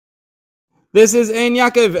This is Ein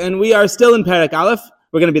Yaakov, and we are still in Perek Aleph.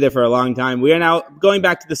 We're going to be there for a long time. We are now going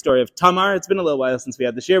back to the story of Tamar. It's been a little while since we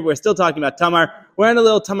had this year, but we're still talking about Tamar. We're in a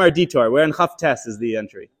little Tamar detour. We're in Chaf Tes is the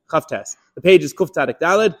entry. Chaf Tes. The page is Kuf Tzadik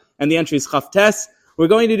Daled, and the entry is Chaf Tes. We're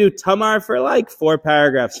going to do Tamar for like 4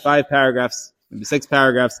 paragraphs, 5 paragraphs, maybe 6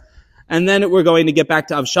 paragraphs. And then we're going to get back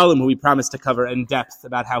to Avshalom, who we promised to cover in depth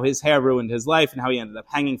about how his hair ruined his life and how he ended up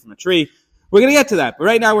hanging from a tree. We're going to get to that, but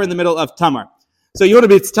right now we're in the middle of Tamar. So Yehuda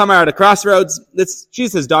meets Tamar at a crossroads.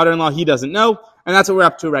 She's his daughter-in-law. He doesn't know. And that's what we're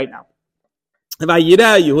up to right now.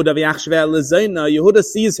 Yehuda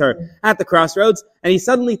sees her at the crossroads, and he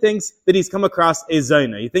suddenly thinks that he's come across a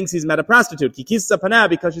zayna. He thinks he's met a prostitute.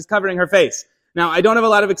 Because she's covering her face. Now, I don't have a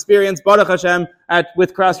lot of experience, Baruch Hashem,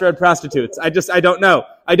 with crossroad prostitutes. I don't know.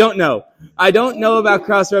 I don't know about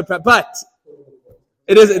crossroad but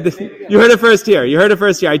it is, you heard it first here.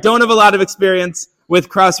 I don't have a lot of experience with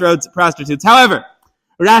crossroads prostitutes. However,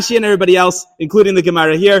 Rashi and everybody else, including the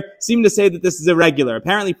Gemara here, seem to say that this is irregular.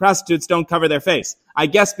 Apparently prostitutes don't cover their face. I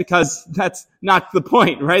guess because that's not the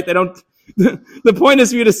point, right? They don't, the point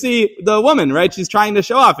is for you to see the woman, right? She's trying to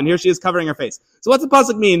show off, and here she is covering her face. So what's the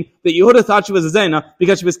pasuk mean that Yehuda thought she was a zayna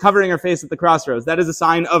because she was covering her face at the crossroads? That is a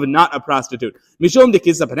sign of not a prostitute. Mishum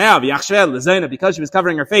dekisa panev yachshel zayna, because she was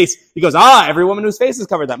covering her face. He goes, every woman whose face is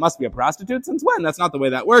covered, that must be a prostitute. Since when? That's not the way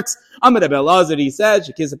that works. Amar Rabbi Elazar, he said,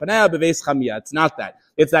 shekisa panev beveis chamia. It's not that.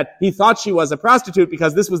 It's that he thought she was a prostitute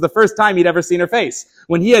because this was the first time he'd ever seen her face.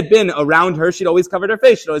 When he had been around her, she'd always covered her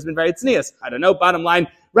face. She'd always been very tznius. I don't know. Bottom line,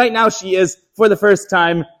 right now she is, for the first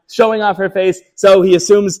time, showing off her face. So he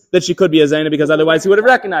assumes that she could be a zayna because otherwise he would have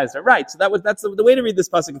recognized her. Right. So that's the way to read this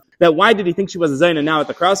pasuk. That why did he think she was a zayna now at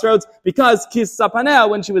the crossroads? Because kis sapaneh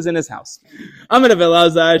when she was in his house. Amar Rabbi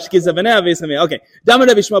Elazar, kis sapaneh v'ismei. Okay. Damar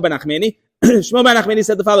Rabbi Shmuel ben Achmeni. Shmuel ben Achmeni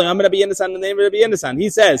said the following. Amar Rabbi Yennesan, the name of Rabbi Yennesan. He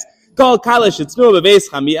says, Kol kala shetznuah beveis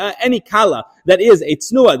chamia, any kala that is a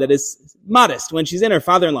tznuah, that is modest when she's in her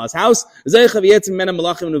father-in-law's house,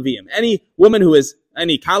 any woman who is,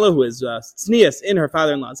 any kala who is tznius in her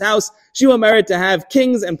father-in-law's house, she will merit to have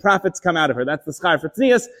kings and prophets come out of her. That's the schar for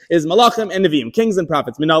tznius, is malachim and neviim, kings and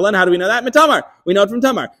prophets. Minalan, how do we know that? Mitamar, we know it from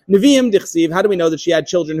Tamar. Neviim dichsiv, how do we know that she had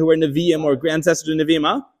children who were neviim or ancestors of neviim,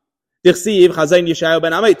 huh? Dichsiv, Chazayin Yeshayahu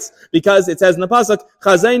ben Amitz. Because it says in the pasuk,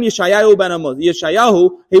 Chazayin Yeshayahu ben Amitz. Yeshayahu,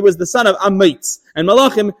 he was the son of Amitz. And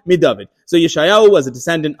Malachim, David. So Yeshayahu was a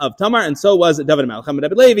descendant of Tamar, and so was David Melech. We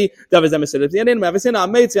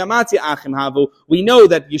know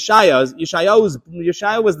that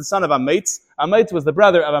Yeshayahu was the son of Amitz. Amitz was the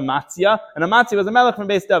brother of Amatzia, and Amatzia was a melech from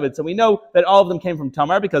Beis David. So we know that all of them came from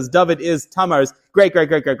Tamar, because David is Tamar's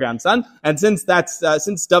great-great-great-great-grandson. And since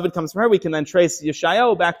David comes from her, we can then trace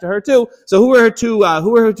Yeshayahu back to her too. So who were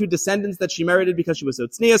her two descendants that she merited because she was so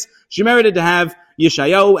tznius? She merited to have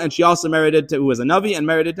Yeshayahu, and she also merited to, who was a Navi, and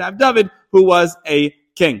merited to have David, who was a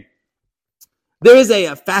king. There is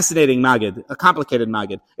a fascinating Magid, a complicated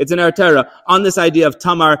Magid. It's in our Torah on this idea of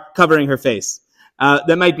Tamar covering her face.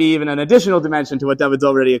 That might be even an additional dimension to what David's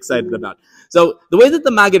already excited about. So the way that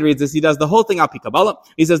the Magid reads this, he does the whole thing al pi Kabbalah.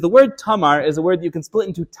 He says the word Tamar is a word you can split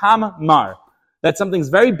into tam-mar. That something's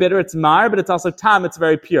very bitter, it's mar, but it's also tam, it's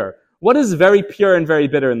very pure. What is very pure and very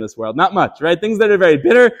bitter in this world? Not much, right? Things that are very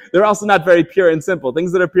bitter, they're also not very pure and simple.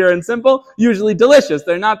 Things that are pure and simple, usually delicious.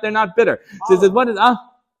 They're not bitter. So he says, what is,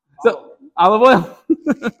 olive oil?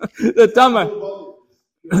 The Tamar.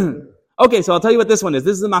 Okay, so I'll tell you what this one is.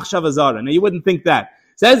 This is a machshava zara. Now you wouldn't think that.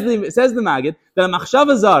 Says the Magid that a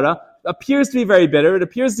machshava zara appears to be very bitter. It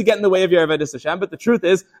appears to get in the way of your avodas Hashem, but the truth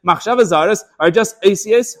is, machshava zaras are just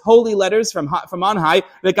asias, holy letters from on high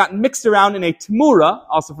that got mixed around in a tamura,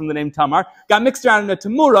 also from the name Tamar, got mixed around in a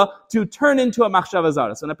tamura to turn into a machshava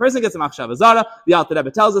zara. So when a person gets a machshava zara, the Alter Rebbe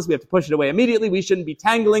tells us we have to push it away immediately. We shouldn't be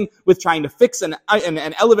tangling with trying to fix and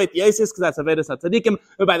elevate the asias, because that's avodas hatzadikim.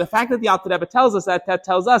 But by the fact that the Alter Rebbe tells us that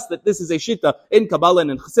tells us that this is a shita in Kabbalah and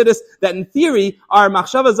in Chassidus, that in theory, our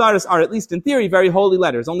machshava zaras are, at least in theory, very holy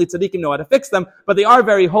letters. Only tzadikim know how to fix them, but they are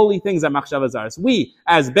very holy things, our machshava zaras. We,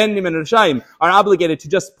 as Benim and Rishayim, are obligated to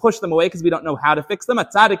just push them away because we don't know how to fix them. A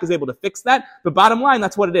tzaddik is able to fix that, but bottom line,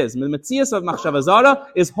 that's what it is. The metzias of machshava zara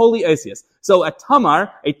is holy asias. So a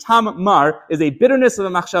tamar, a tam-mar, is a bitterness of a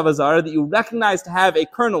machshava zara that you recognize to have a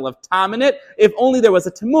kernel of tam in it. If only there was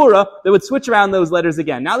a tamura that would switch around those letters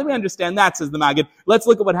again. Now that we understand that, says the Maggid, let's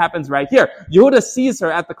look at what happens right here. Yehuda sees her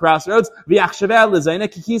at the crossroads.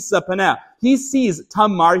 He sees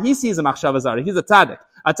Tamar, he sees a machshava zara, he's a tzaddik.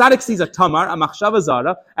 A tzaddik sees a Tamar, a machshava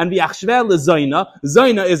zara, and v'yachshveh lezoina.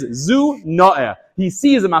 Zoina is zu no'eh. he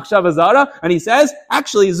sees a machshava zara, and he says,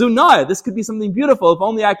 actually, zuna'eh, this could be something beautiful if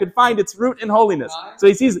only I could find its root in holiness. So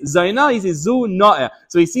he sees zaina, he sees zuna'eh.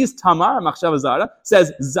 So he sees Tamar, a machshava zara,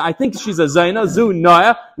 says, I think she's a zaina,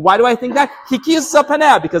 zuna'eh. Why do I think that? Kikisa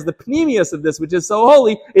paneh, because the pneumius of this, which is so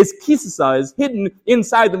holy, is kisisa, is hidden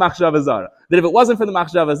inside the machshava zara. That if it wasn't for the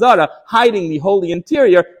machshava zara hiding the holy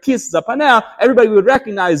interior, kisisa paneh, everybody would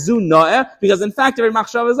recognize zuna'eh, because in fact every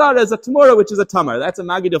machshava zara is a tamura, which is a tamar. That's a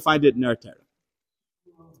magid, you'll find it in Ner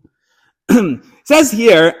says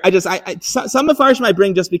here, some Mefarshim I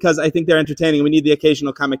bring just because I think they're entertaining. We need the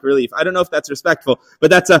occasional comic relief. I don't know if that's respectful, but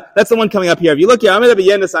that's the one coming up here. If you look here, Amid Abi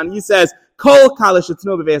Yenasan, he says, Kol kalish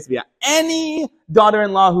etznu b've'esvia. Any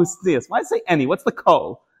daughter-in-law who's tznius. Why say any? What's the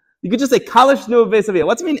kol? You could just say kalish nu v'esavia.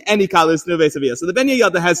 What's it mean any kalish nu v'esavia? So the Ben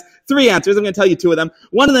Yehoyada has three answers. I'm going to tell you two of them.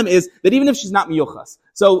 One of them is that even if she's not miyuchas.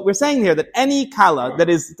 So we're saying here that any kala that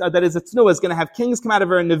is a tznuah is going to have kings come out of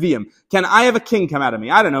her in Nevi'im. Can I have a king come out of me?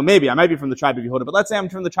 I don't know. Maybe. I might be from the tribe of Yehuda, but let's say I'm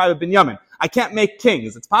from the tribe of Binyamin. I can't make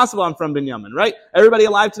kings. It's possible I'm from Binyamin, right? Everybody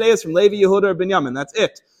alive today is from Levi, Yehuda, or Binyamin. That's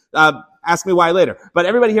it. Ask me why later. But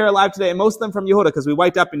everybody here alive today, and most of them from Yehuda, because we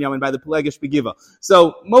wiped up Binyamin by the Pelegish Begiva.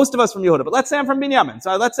 So most of us from Yehuda. But let's say I'm from Binyamin.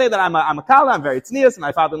 So let's say that I'm a Kala, I'm very tznius, and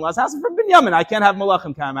my father-in-law's house is from Binyamin. I can't have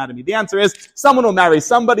Malachim come out of me. The answer is, someone will marry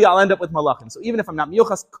somebody, I'll end up with Malachim. So even if I'm not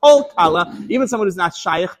Miyuchas Kol Kala, even someone who's not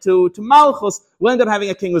Shaykh to Malchus, will end up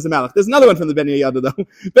having a king who's a Melech. There's another one from the Ben Yehoyada though.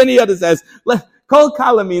 Ben Yehoyada says, Kol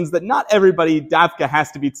Kala means that not everybody davka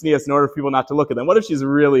has to be tznius in order for people not to look at them. What if she's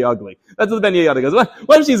really ugly? That's what the Ben Yehoyada goes.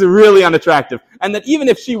 What if she's really unattractive? And that even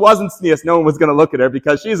if she wasn't tznius, no one was going to look at her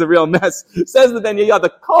because she's a real mess. Says the Ben Yehoyada,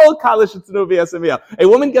 Kol Kala shetznu v'yasamiya. A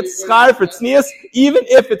woman gets schar for tznius even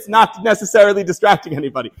if it's not necessarily distracting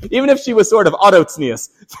anybody. Even if she was sort of auto tznius.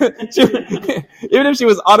 Even if she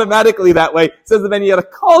was automatically that way, says the Ben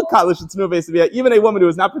Yehoyada, Kol Kala shetznu v'yasamiya. Even a woman who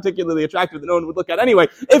is not particularly attractive that no one would look at anyway,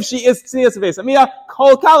 if she is tznius v'yasamiya,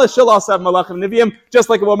 Kol Kala, she'll also have Malachim Nevi'im, just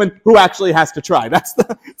like a woman who actually has to try.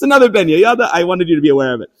 It's another Ben Yehoyada. I wanted you to be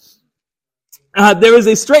aware of it. There is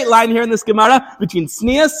a straight line here in this Gemara between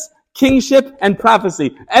tznius, kingship, and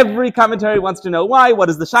prophecy. Every commentary wants to know why. What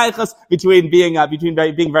is the shaykhus between being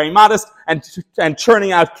very modest and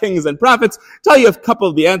churning out kings and prophets? Tell you a couple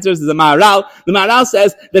of the answers. There's a Maharal. The Maharal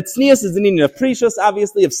says that tznius is the meaning of precious,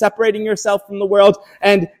 obviously, of separating yourself from the world,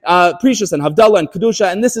 and precious and havdalah and kedusha,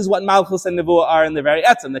 and this is what malchus and nevuah are in the very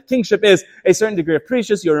etzem. The kingship is a certain degree of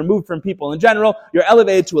precious. You're removed from people in general. You're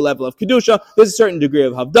elevated to a level of kedusha. There's a certain degree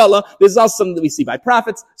of havdalah. There's also something that we see by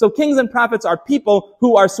prophets. So kings and prophets are people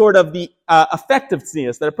who are sort of the effect of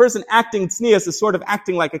tznius, that a person acting tznius is sort of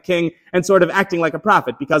acting like a king and sort of acting like a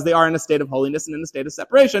prophet because they are in a state of holiness and in a state of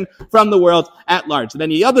separation from the world at large. Then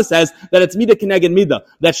Yehoyada says that it's midah keneged midah,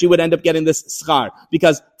 that she would end up getting this schar,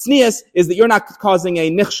 because tznius is that you're not causing a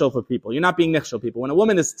nichshel for people. You're not being nichshel people. When a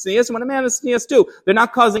woman is tznius and when a man is tznius too, they're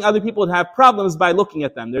not causing other people to have problems by looking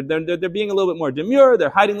at them. They're being a little bit more demure. They're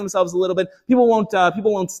hiding themselves a little bit. People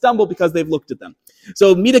won't stumble because they've looked at them.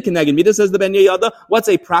 So midah keneged midah, says the Ben Yehoyada. What's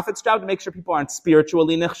a prophet's job? To make sure people aren't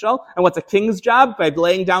spiritually nichshel. And what's a king's job? By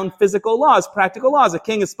laying down physical laws, practical laws. A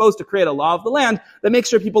king is supposed to create a law of the land that makes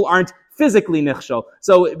sure people aren't physically nichshel.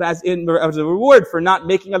 So as a reward for not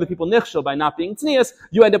making other people nichshel by not being tznius,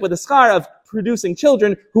 you end up with a schar of producing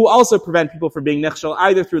children who also prevent people from being nichshel,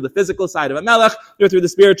 either through the physical side of a melech or through the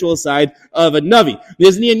spiritual side of a navi.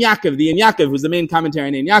 There's the In Yaakov, who's the main commentary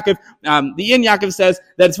in In Yaakov. The In Yaakov says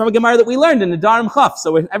that it's from a Gemara that we learned in Nedarim Chaf.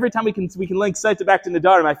 So every time we can link Saita back to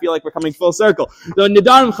Nedarim, I feel like we're coming full circle. So in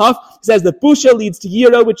Nedarim Chaf, it says that Busha leads to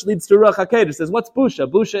Yira, which leads to Ruach HaKodesh. It says, what's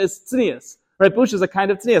Busha? Busha is tznius. Right, busha is a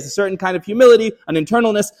kind of tznius, a certain kind of humility, an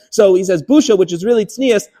internalness. So he says busha, which is really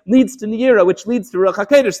tznius, leads to niyira, which leads to ruach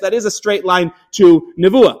hakodesh. That is a straight line to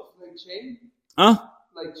nevuah. Like chain? Huh?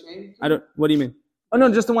 Like chain? What do you mean? Oh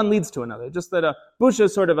no, just the one leads to another. Just that busha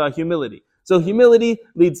is sort of a humility. So humility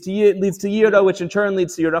leads to yira, which in turn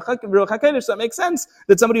leads to ruach hakodesh. So it makes sense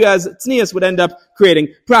that somebody who has tznius would end up creating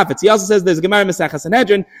prophets. He also says there's a Gemara Masechah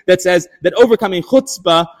Sanhedrin that says that overcoming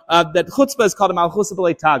chutzpah, that chutzpah is called a malchus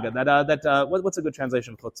b'lei taga. What's a good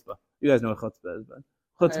translation of chutzpah? You guys know what chutzpah is, but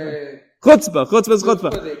chutzpah is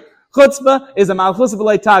chutzpah. Chutzpah is a malchus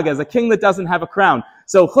b'lei taga, is a king that doesn't have a crown.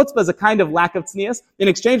 So chutzpah is a kind of lack of tznius. In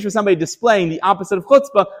exchange for somebody displaying the opposite of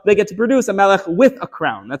chutzpah, they get to produce a melech with a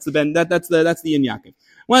crown. That's the In Yaakov. I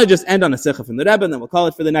want to just end on a Sikha from the Rebbe, and then we'll call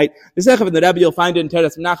it for the night. The Sikha from the Rebbe, you'll find it in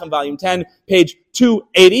Teres Menachem, volume 10, page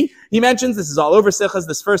 280. He mentions, this is all over Sikhas,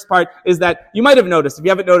 this first part is that you might have noticed, if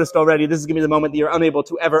you haven't noticed already, this is going to be the moment that you're unable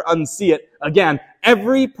to ever unsee it again.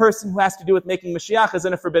 Every person who has to do with making Mashiach is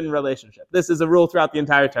in a forbidden relationship. This is a rule throughout the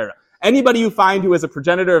entire Torah. Anybody you find who is a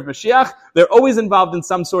progenitor of Mashiach, they're always involved in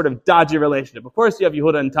some sort of dodgy relationship. Of course, you have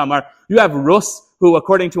Yehuda and Tamar. You have Rus, who,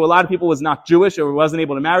 according to a lot of people, was not Jewish or wasn't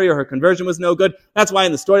able to marry, or her conversion was no good. That's why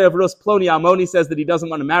in the story of Rus, Ploni Almoni says that he doesn't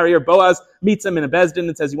want to marry her. Boaz meets him in a Bezdin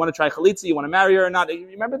and says, you want to try Chalitza? You want to marry her or not? You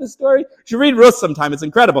remember this story? You should read Rus sometime. It's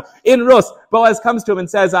incredible. In Rus, Boaz comes to him and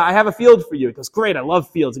says, I have a field for you. He goes, great, I love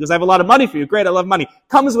fields. He goes, I have a lot of money for you. Great, I love money.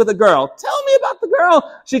 Comes with a girl. Tell me about the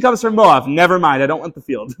girl. She comes from Moab. Never mind, I don't want the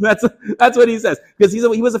field. That's what he says. Because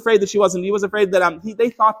he was afraid that she wasn't. He was afraid that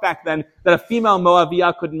they thought back then that a female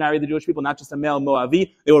Moabiyah couldn't marry the Jewish people, not just a male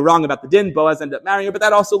Moabi. They were wrong about the din. Boaz ended up marrying her, but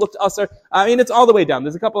that also looked usher. I mean, it's all the way down.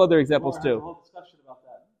 There's a couple other examples too. A whole discussion about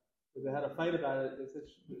that. They had a fight about it.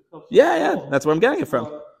 Yeah, that's where I'm getting it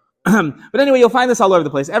from. But anyway, you'll find this all over the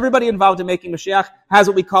place. Everybody involved in making Mashiach has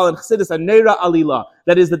what we call in Chassidus a neira alila.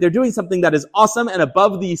 That is, that they're doing something that is awesome and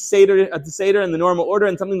above the Seder and the normal order,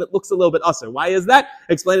 and something that looks a little bit usher. Why is that?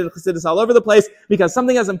 Explained in Chassidus all over the place, because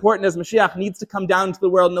something as important as Mashiach needs to come down to the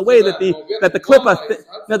world in a way that the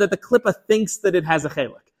Klippa thinks that it has a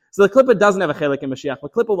chelik. So the Klippa doesn't have a chelik in Mashiach. The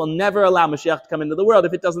Klippa will never allow Mashiach to come into the world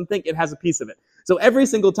if it doesn't think it has a piece of it. So every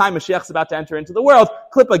single time Mashiach's about to enter into the world,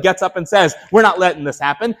 Klippa gets up and says, we're not letting this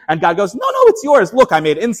happen. And God goes, no, it's yours. Look, I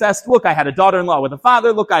made incest. Look, I had a daughter-in-law with a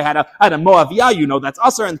father. Look, I had a Moaviyah. You know that's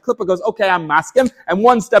usher. And Klippa goes, okay, I'm maskim. And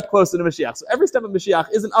one step closer to Mashiach. So every step of Mashiach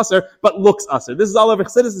isn't usher, but looks usher. This is all over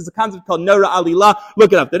Chassidus. It's a concept called Nora Alila.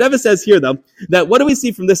 Look it up. The Rebbe says here, though, that what do we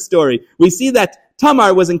see from this story? We see that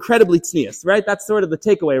Tamar was incredibly tznius, right? That's sort of the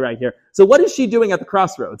takeaway right here. So what is she doing at the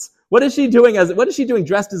crossroads? What is she doing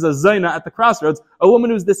dressed as a Zaina at the crossroads? A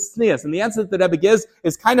woman who's this tznius. And the answer that the Rebbe gives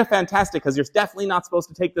is kind of fantastic, because you're definitely not supposed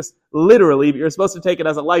to take this literally, but you're supposed to take it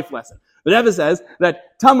as a life lesson. The Rebbe says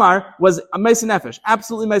that Tamar was a Meisa Nefesh,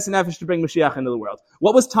 absolutely Meisa Nefesh to bring Mashiach into the world.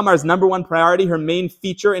 What was Tamar's number one priority, her main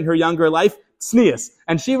feature in her younger life? Tznius.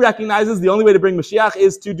 And she recognizes the only way to bring Mashiach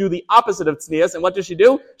is to do the opposite of tznius. And what does she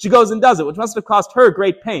do? She goes and does it, which must have cost her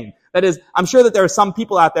great pain. That is, I'm sure that there are some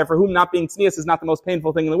people out there for whom not being tznius is not the most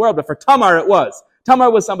painful thing in the world, but for Tamar it was.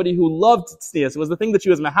 Tamar was somebody who loved tznius. It was the thing that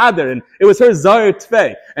she was mahader in. It was her zayir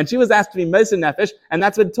tfei. And she was asked to be Meisa Nefesh, and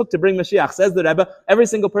that's what it took to bring Mashiach. Says the Rebbe, every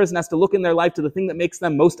single person has to look in their life to the thing that makes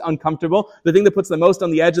them most uncomfortable, the thing that puts them most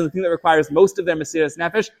on the edge, and the thing that requires most of their Mesiras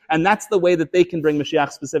Nefesh, and that's the way that they can bring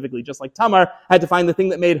Mashiach specifically. Just like Tamar had to find the thing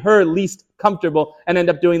that made her least comfortable and end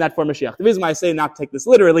up doing that for Mashiach. The reason why I say not to take this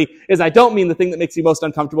literally is I don't mean the thing that makes you most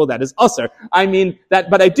uncomfortable, that is usher. I mean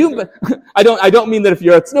that, but I don't mean that if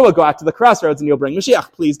you're a tznuah, go out to the crossroads and you'll bring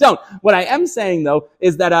Mashiach. Please don't. What I am saying though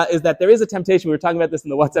is that there is a temptation. We were talking about this in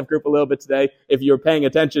the WhatsApp group a little bit today. If you're paying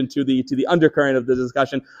attention to the undercurrent of the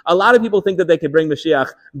discussion, a lot of people think that they could bring Mashiach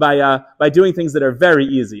by doing things that are very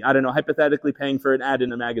easy. I don't know, hypothetically paying for an ad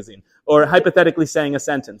in a magazine, or hypothetically saying a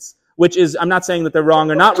sentence. Which is, I'm not saying that they're wrong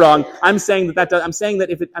or not wrong. I'm saying that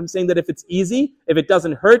if it's easy, if it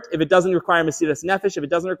doesn't hurt, if it doesn't require Mesiras Nefesh, if it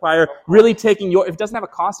doesn't require really if it doesn't have a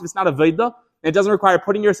cost, if it's not a veda, it doesn't require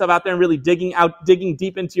putting yourself out there and really digging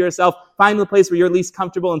deep into yourself, finding the place where you're least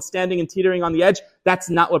comfortable and standing and teetering on the edge, that's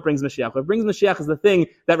not what brings Mashiach. What brings Mashiach is the thing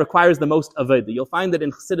that requires the most avodah. You'll find that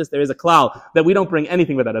in Chassidus there is a klal that we don't bring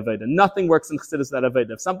anything without avodah. Nothing works in Chassidus without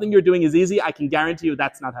avodah. If something you're doing is easy, I can guarantee you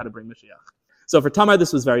that's not how to bring Mashiach. So for Tamar,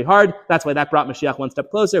 this was very hard. That's why that brought Mashiach one step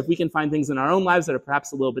closer. If we can find things in our own lives that are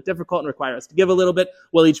perhaps a little bit difficult and require us to give a little bit,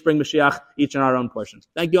 we'll each bring Mashiach, each in our own portion.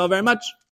 Thank you all very much.